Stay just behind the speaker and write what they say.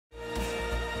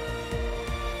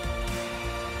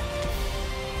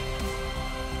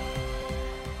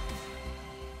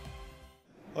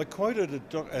I quoted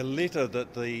a letter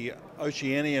that the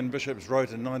Oceanian bishops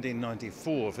wrote in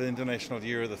 1994 for the International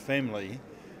Year of the Family,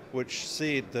 which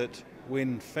said that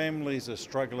when families are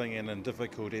struggling and in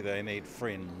difficulty, they need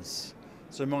friends.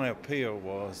 So my appeal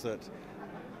was that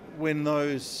when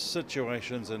those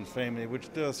situations in family,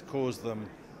 which does cause them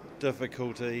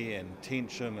difficulty and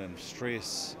tension and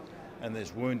stress, and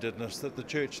there's woundedness, that the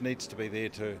church needs to be there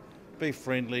to be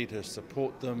friendly, to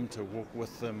support them, to walk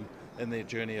with them in their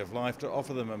journey of life, to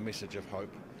offer them a message of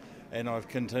hope. And I've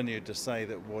continued to say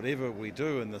that whatever we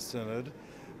do in the Synod,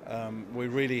 we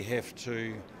really have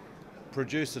to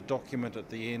produce a document at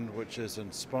the end which is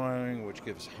inspiring, which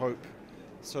gives hope,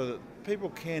 so that people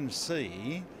can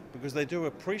see, because they do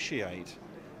appreciate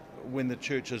when the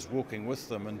church is walking with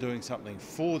them and doing something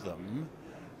for them,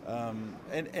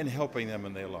 and helping them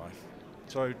in their life.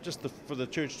 So just for the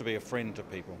church to be a friend to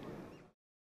people.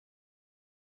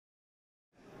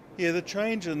 Yeah, the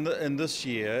change in this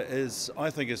year I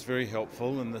think is very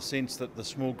helpful in the sense that the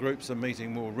small groups are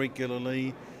meeting more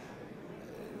regularly.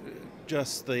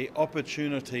 Just the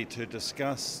opportunity to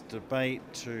discuss, debate,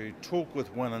 to talk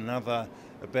with one another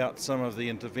about some of the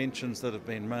interventions that have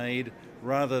been made,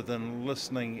 rather than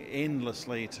listening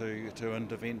endlessly to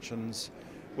interventions,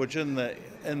 which in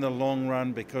the long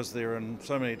run, because they're in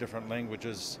so many different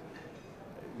languages,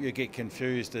 you get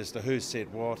confused as to who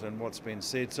said what and what's been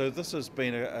said. So this has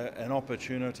been an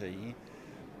opportunity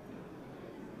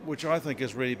which I think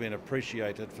has really been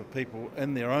appreciated for people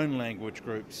in their own language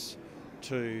groups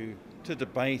to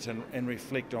debate and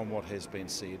reflect on what has been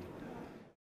said.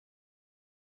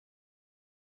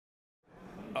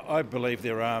 I believe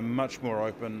there are much more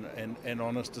open and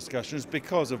honest discussions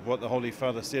because of what the Holy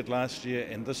Father said last year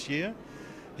and this year.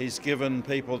 He's given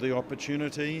people the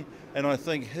opportunity, and I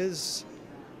think his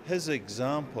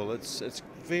example, it's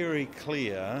very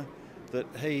clear that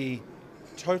he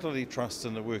totally trusts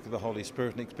in the work of the Holy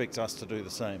Spirit and expects us to do the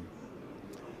same.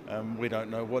 We don't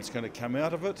know what's going to come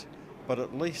out of it, but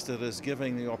at least it is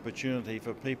giving the opportunity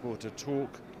for people to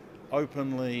talk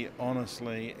openly,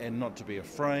 honestly, and not to be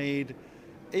afraid,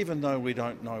 even though we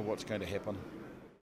don't know what's going to happen.